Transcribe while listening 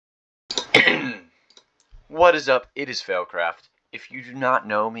What is up? It is Failcraft. If you do not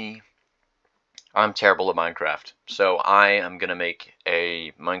know me, I'm terrible at Minecraft. So I am going to make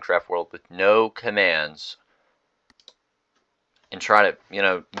a Minecraft world with no commands and try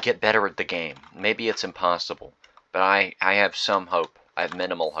to, get better at the game. Maybe it's impossible, but I have some hope. I have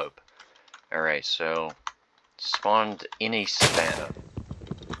minimal hope. Alright, so spawned in a savannah.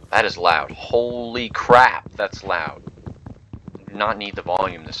 That is loud. Holy crap, that's loud. I do not need the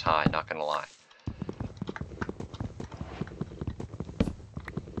volume this high, not gonna lie.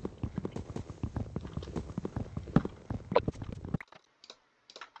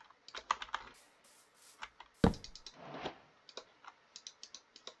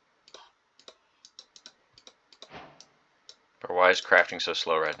 Bro, why is crafting so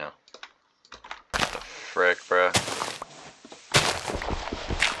slow right now? What the frick, bruh?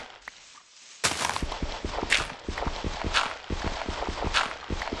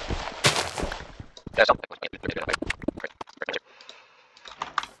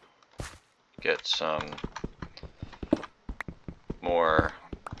 Get some more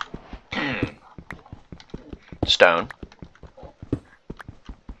stone.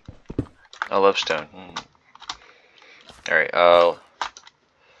 I love stone. Alright, let's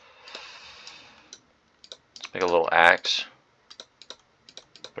make a little axe.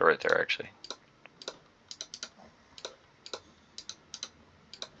 Put it right there, actually.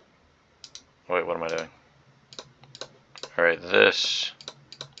 Wait, what am I doing? Alright, this.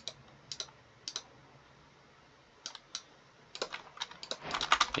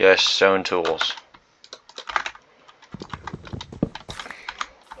 Yes, stone tools.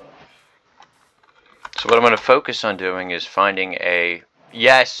 So what I'm going to focus on doing is finding a...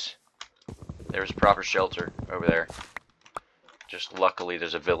 Yes! There's a proper shelter over there. Just luckily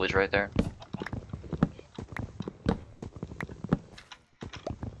there's a village right there.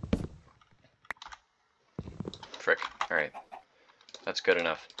 Frick. Alright. That's good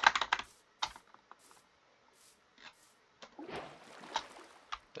enough.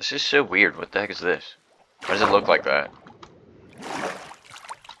 This is so weird. What the heck is this? Why does it look like that?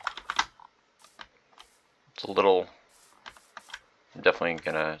 It's a little... I'm definitely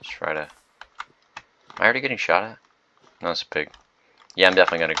gonna try to... Am I already getting shot at? No, it's a pig. Yeah, I'm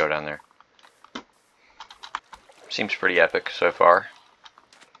definitely gonna go down there. Seems pretty epic so far.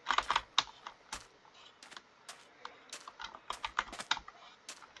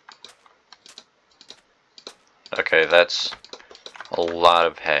 Okay, that's a lot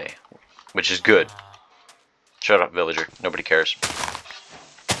of hay, which is good. Shut up, villager. Nobody cares.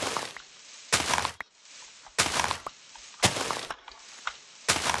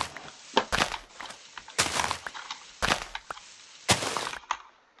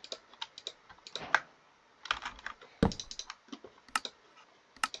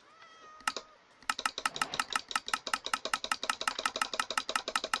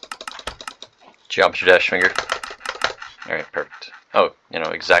 Geometry dash finger. Alright, perfect. Oh,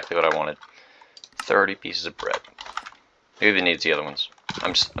 exactly what I wanted. 30 pieces of bread. Who even needs the other ones?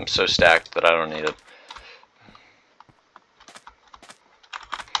 I'm so stacked that I don't need it.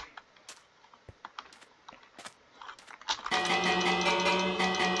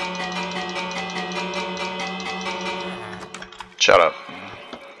 Shut up.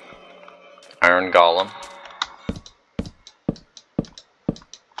 Iron Golem.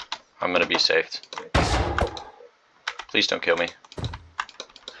 I'm gonna be saved. Please don't kill me.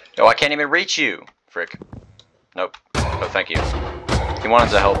 Oh, I can't even reach you! Frick. Nope. No, thank you. He wanted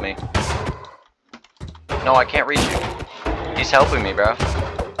to help me. No, I can't reach you. He's helping me, bro.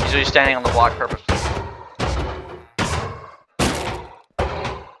 He's just standing on the block purposely.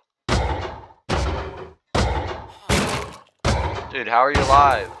 Dude, how are you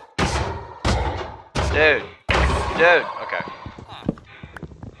alive? Dude. Dude. Okay.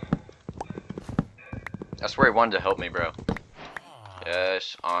 That's where he wanted to help me, bro.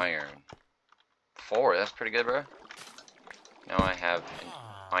 Yes, iron. 4, that's pretty good, bro. Now I have an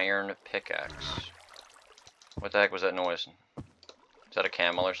iron pickaxe. What the heck was that noise? Is that a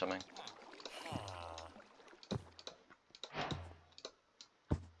camel or something?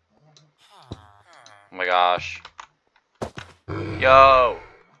 Oh my gosh. Yo!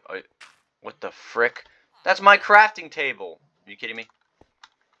 What the frick? That's my crafting table! Are you kidding me?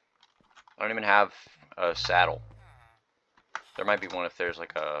 I don't even have a saddle. There might be one if there's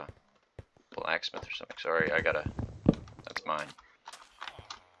like a blacksmith or something. Sorry, that's mine.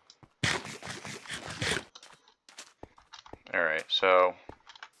 Alright, so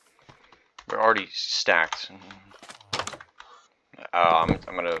we're already stacked. I'm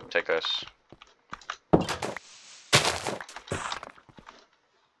gonna take this.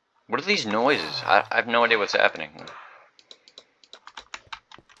 What are these noises? I have no idea what's happening.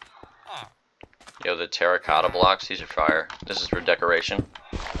 Yo, the terracotta blocks, these are fire. This is for decoration.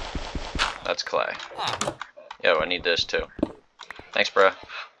 That's clay. Yo, I need this too. Thanks, bro.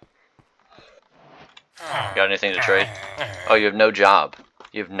 Got anything to trade? Oh, you have no job.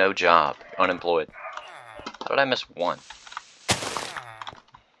 You have no job. Unemployed. How did I miss one?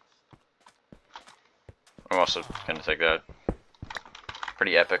 I'm also gonna take that.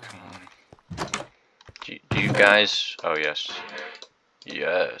 Pretty epic. Do you guys... Oh, yes.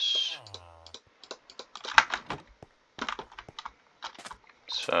 Yes.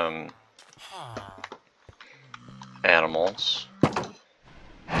 Some... animals.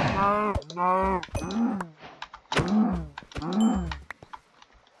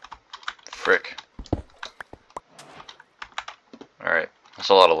 Frick. Alright, that's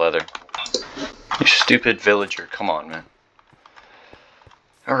a lot of leather. You stupid villager, come on, man.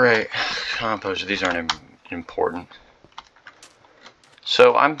 Alright, composer, these aren't important.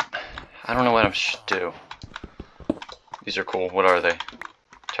 So, I don't know what I should do. These are cool, what are they?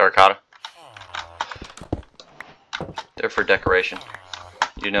 Terracotta? They're for decoration.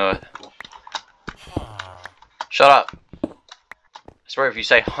 You know it. Shut up! I swear if you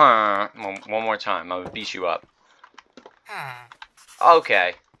say huh one more time, I'm gonna beat you up.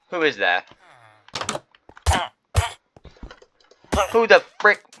 Okay, who is that? Who the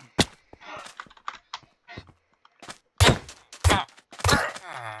frick?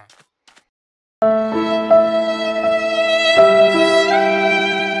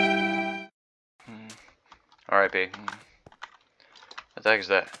 Alright, B. What the heck is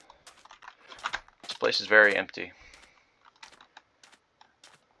that? This place is very empty.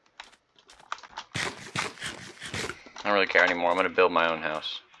 I don't really care anymore. I'm gonna build my own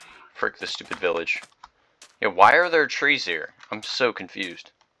house. Frick this stupid village. Yeah, why are there trees here? I'm so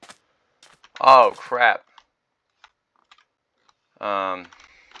confused. Oh, crap.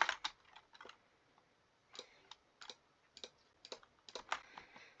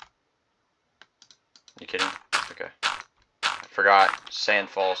 You kidding? Okay. I forgot. Sand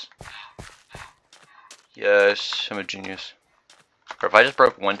falls. Yes, I'm a genius. Or if I just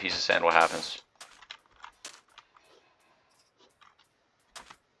broke one piece of sand, what happens?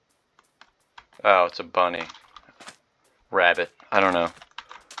 Oh, it's a bunny. Rabbit. I don't know.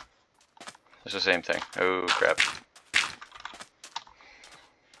 It's the same thing. Oh, crap.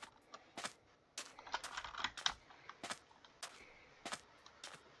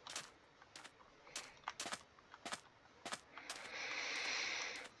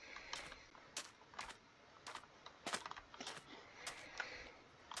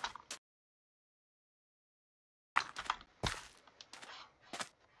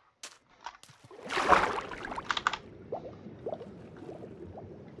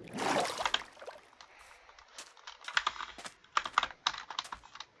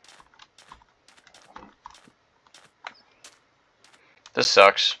 This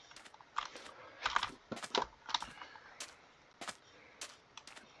sucks.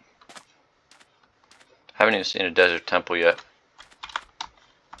 Haven't even seen a desert temple yet.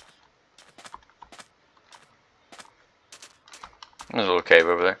 There's a little cave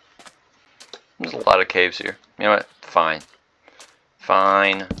over there. There's a lot of caves here. You know what? Fine.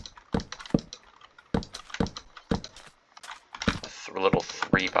 Fine. A little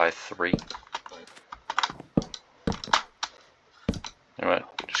 3x3. You know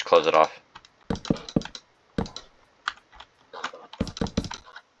what? Just close it off.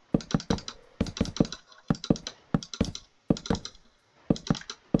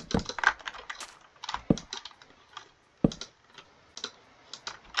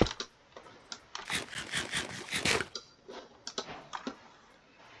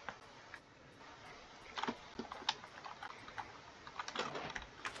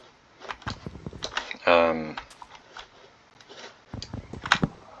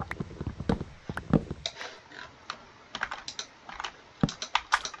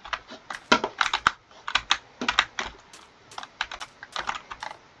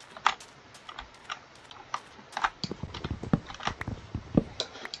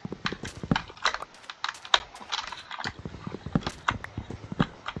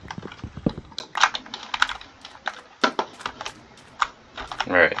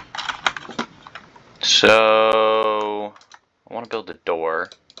 Alright. So, I want to build a door.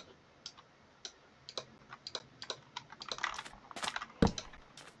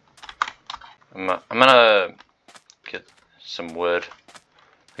 I'm gonna get some wood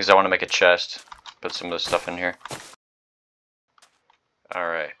because I want to make a chest. Put some of this stuff in here.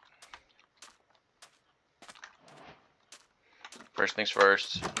 Alright. First things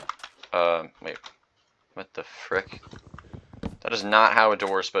first. Wait. What the frick? That is not how a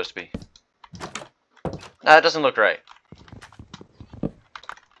door is supposed to be. Nah, that doesn't look right.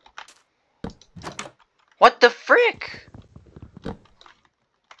 What the frick?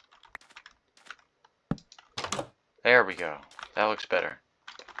 There we go. That looks better.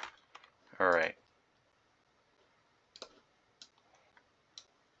 Alright.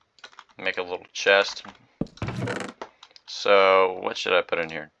 Make a little chest. So, what should I put in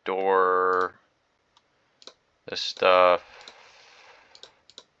here? Door. This stuff.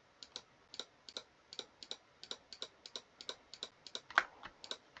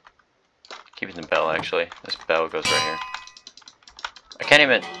 Keeping the bell, actually. This bell goes right here. I can't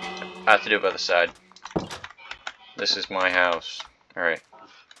even... I have to do it by the side. This is my house. Alright.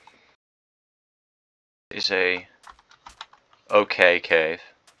 Is a... okay cave.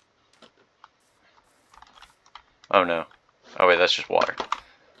 Oh no. Oh wait, that's just water.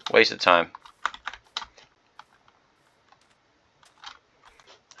 Waste of time.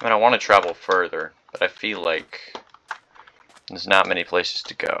 I mean, I want to travel further, but I feel like there's not many places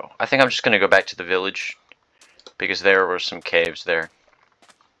to go. I think I'm just going to go back to the village, because there were some caves there.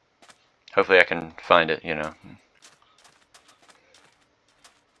 Hopefully I can find it, you know.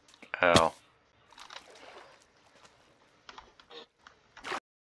 Oh.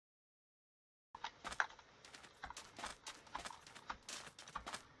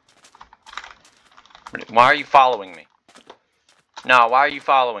 Why are you following me? No, why are you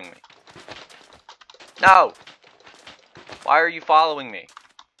following me? No! Why are you following me?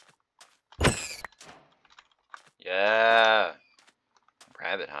 Yeah.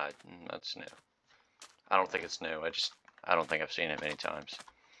 Rabbit hide. That's new. I don't think it's new. I don't think I've seen it many times.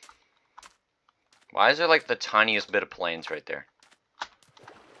 Why is there like the tiniest bit of plains right there?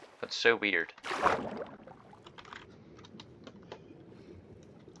 That's so weird.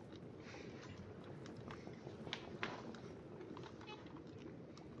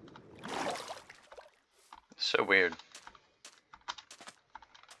 So weird.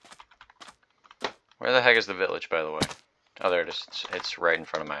 Where the heck is the village, by the way? Oh, there it is. It's right in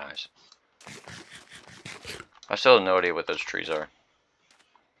front of my eyes. I still have no idea what those trees are.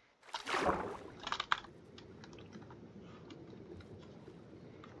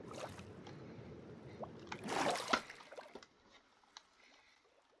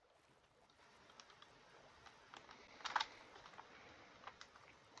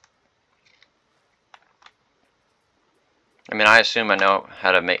 I mean, I assume I know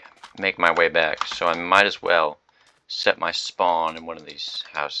how to make my way back, so I might as well set my spawn in one of these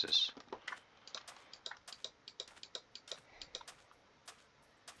houses.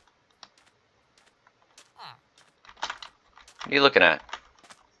 What are you looking at?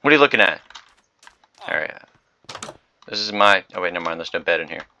 What are you looking at? Alright. This is my... Oh wait, never mind, there's no bed in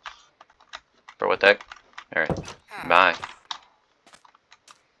here. Bro, what the heck? Alright. Bye.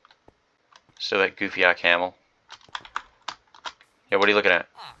 Still that goofy-eye camel. Yeah, what are you looking at?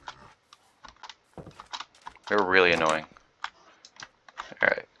 You're really annoying.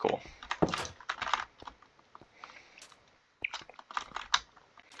 Alright, cool.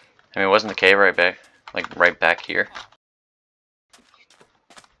 I mean, wasn't the cave right back? Like, right back here?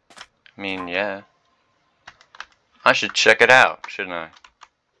 I mean, yeah. I should check it out, shouldn't I?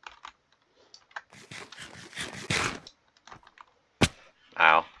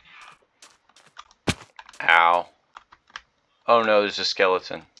 Ow. Ow. Oh no, there's a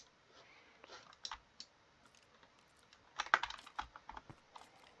skeleton.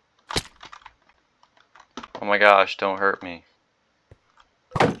 Oh my gosh, don't hurt me.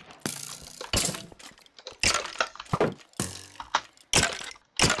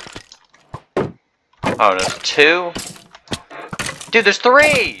 Oh, there's two? Dude, there's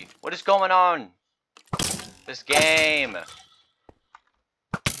three! What is going on? This game.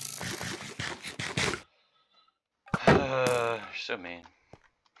 So mean.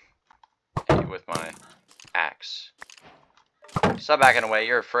 Hit you with my axe. Stop backing away,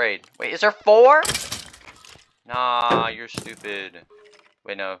 you're afraid. Wait, is there four? Nah, you're stupid.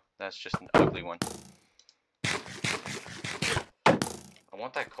 Wait, no, that's just an ugly one. I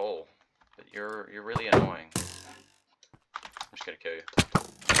want that coal, but you're really annoying. I'm just gonna kill you.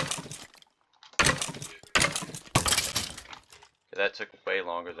 That took way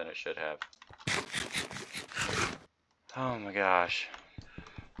longer than it should have. Oh my gosh.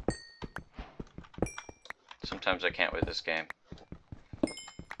 Sometimes I can't with this game.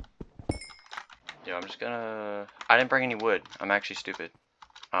 Yeah, I'm just gonna... I didn't bring any wood. I'm actually stupid.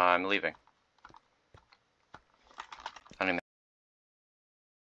 I'm leaving. I don't even...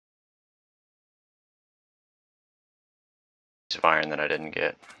 Piece of iron that I didn't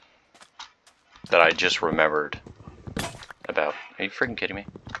get. that I just remembered about. Are you freaking kidding me?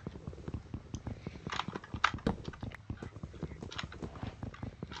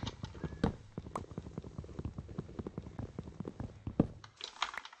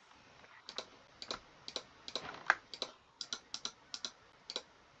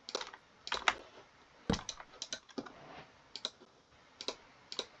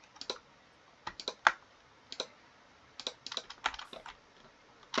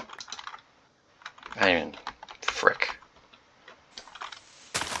 I mean, frick.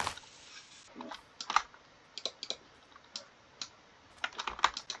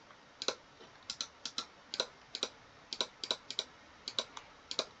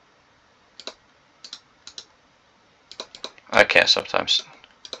 I can't sometimes.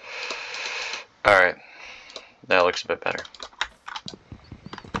 Alright. That looks a bit better.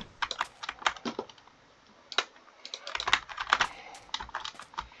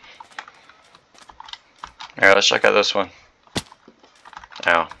 Alright, let's check out this one.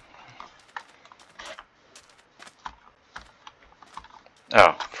 Ow.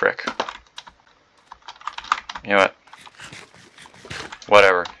 Oh, frick. You know what?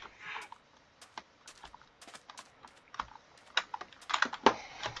 Whatever.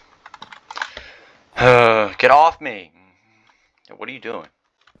 Get off me! What are you doing?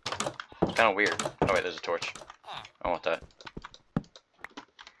 It's kind of weird. Oh wait, there's a torch. I want that.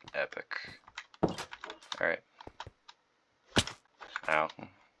 Epic. Alright. Ow.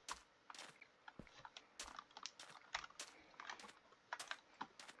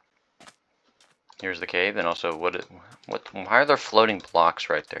 Here's the cave, and also what? Why are there floating blocks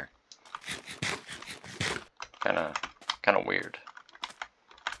right there? Kind of weird.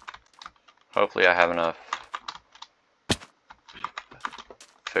 Hopefully, I have enough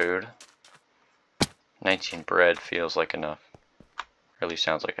food. 19 bread feels like enough. Really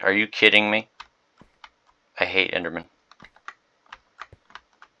sounds like it. Are you kidding me? I hate Enderman.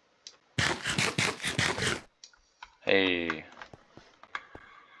 Hey.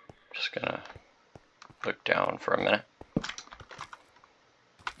 Just gonna look down for a minute.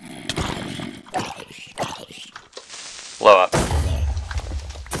 Blow up.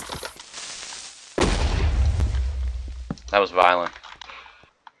 That was violent.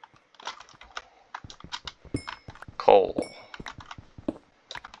 Coal.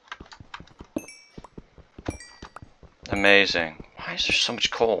 Amazing. Why is there so much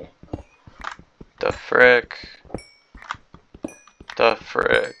coal? The frick. The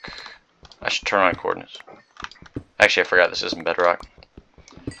frick. I should turn on coordinates. Actually, I forgot this isn't Bedrock.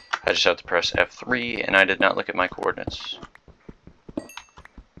 I just have to press F3, and I did not look at my coordinates.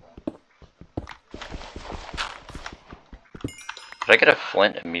 Did I get a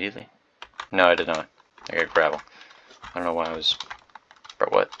flint immediately? No, I did not. I got gravel. I don't know why I was... For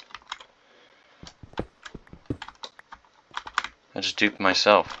what? I just duped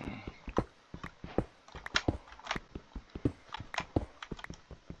myself.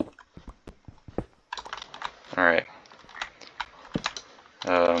 Alright.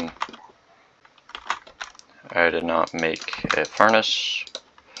 I did not make a furnace.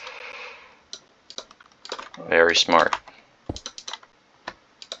 Very smart.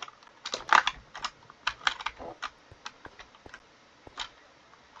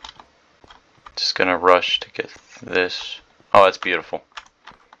 Just gonna rush to get this. Oh, that's beautiful.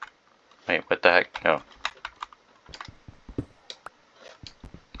 Wait, what the heck? No.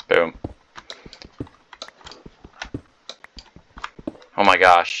 Boom. Oh my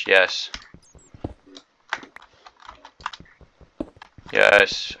gosh, yes.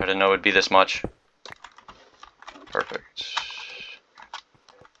 Yes, I didn't know it would be this much. Perfect.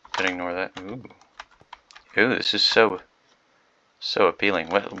 Can ignore that. Ooh. Ooh, this is so appealing.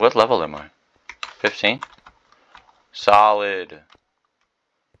 What level am I? 15? Solid.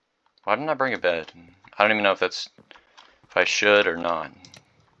 Why didn't I bring a bed? I don't even know if I should or not.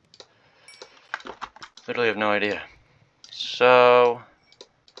 Literally have no idea. So,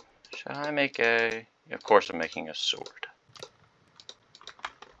 should I make a... Of course I'm making a sword.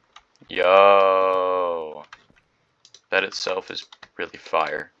 Yo! That itself is really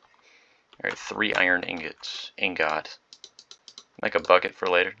fire. Alright, 3 iron ingots. Ingot. Make a bucket for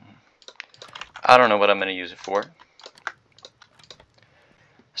later. I don't know what I'm going to use it for.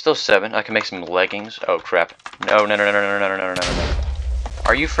 Still 7. I can make some leggings. Oh crap. No.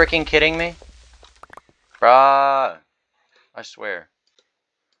 Are you freaking kidding me? Bruh. I swear.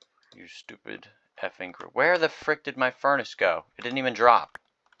 You stupid effing crew. Where the frick did my furnace go? It didn't even drop.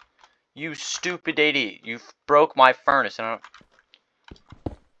 You stupid idiot. You broke my furnace and I don't...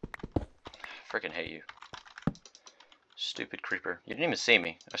 Freaking hate you. Stupid creeper. You didn't even see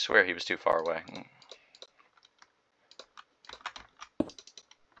me. I swear he was too far away.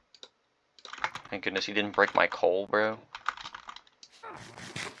 Thank goodness he didn't break my coal, bro.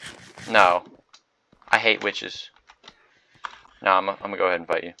 No. I hate witches. No, I'm gonna go ahead and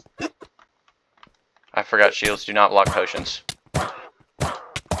fight you. I forgot shields do not block potions.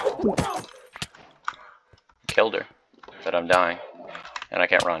 Killed her. But I'm dying. And I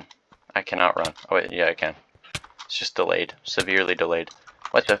can't run. I cannot run. Oh wait, yeah I can. It's just delayed. Severely delayed.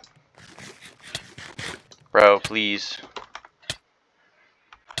 What the? Bro, please.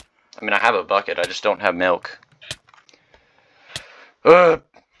 I mean, I have a bucket. I just don't have milk. Ugh.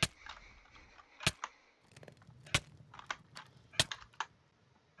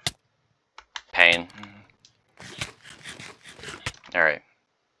 Pain. Alright.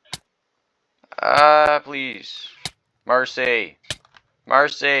 Please. Mercy.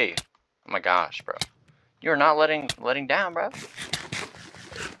 Mercy. Oh my gosh, bro. You're not letting down, bro.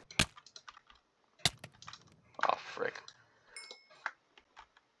 Oh, frick.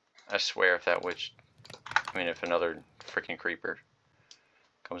 I swear if that witch... I mean, if another freaking creeper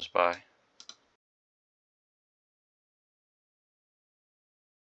comes by.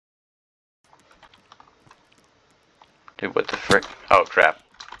 Dude, what the frick? Oh, crap.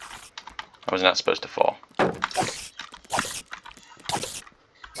 I was not supposed to fall.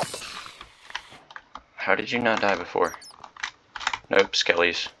 How did you not die before? Nope,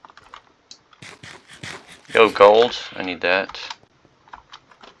 skellies. Yo, gold. I need that.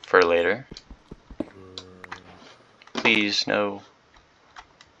 For later. Please, no.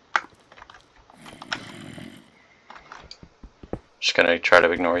 Just gonna try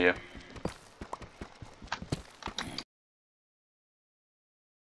to ignore you.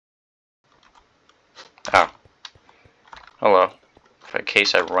 Oh. Hello. In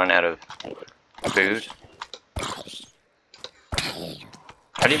case I run out of food.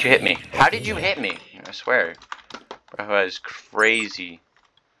 How did you hit me? How did you hit me? I swear. Bro, that is crazy.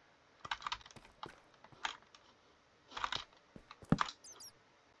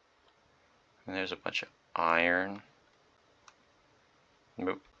 And there's a bunch of iron.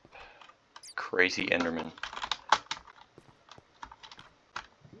 Nope. Crazy Enderman.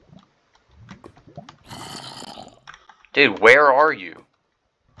 Dude, where are you?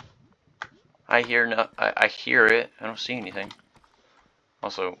 I hear no. I hear it. I don't see anything.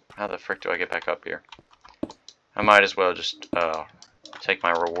 Also, how the frick do I get back up here? I might as well just take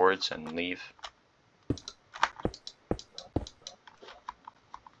my rewards and leave.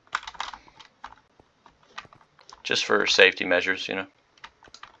 Just for safety measures, you know.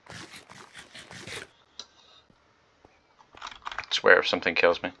 I swear if something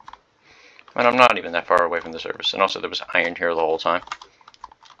kills me. And I'm not even that far away from the surface. And also there was iron here the whole time.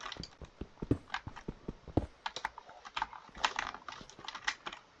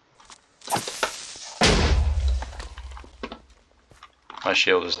 My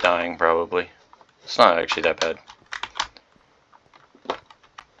shield is dying, probably. It's not actually that bad.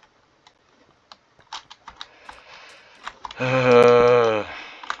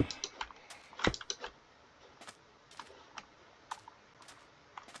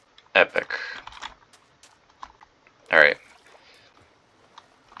 Epic. Alright.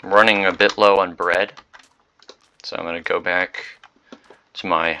 I'm running a bit low on bread. So I'm going to go back to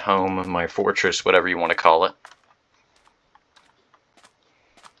my home, my fortress, whatever you want to call it.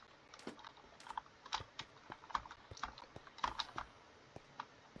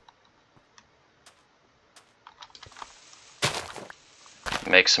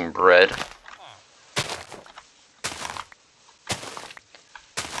 Make some bread.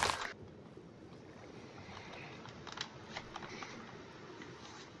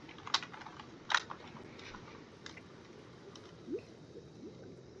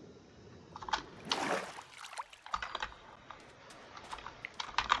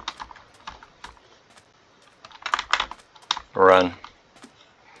 Run.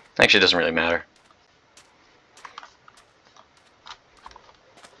 Actually, it doesn't really matter.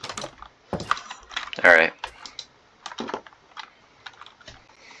 Alright.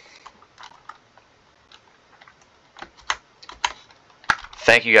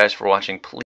 Thank you guys for watching. Please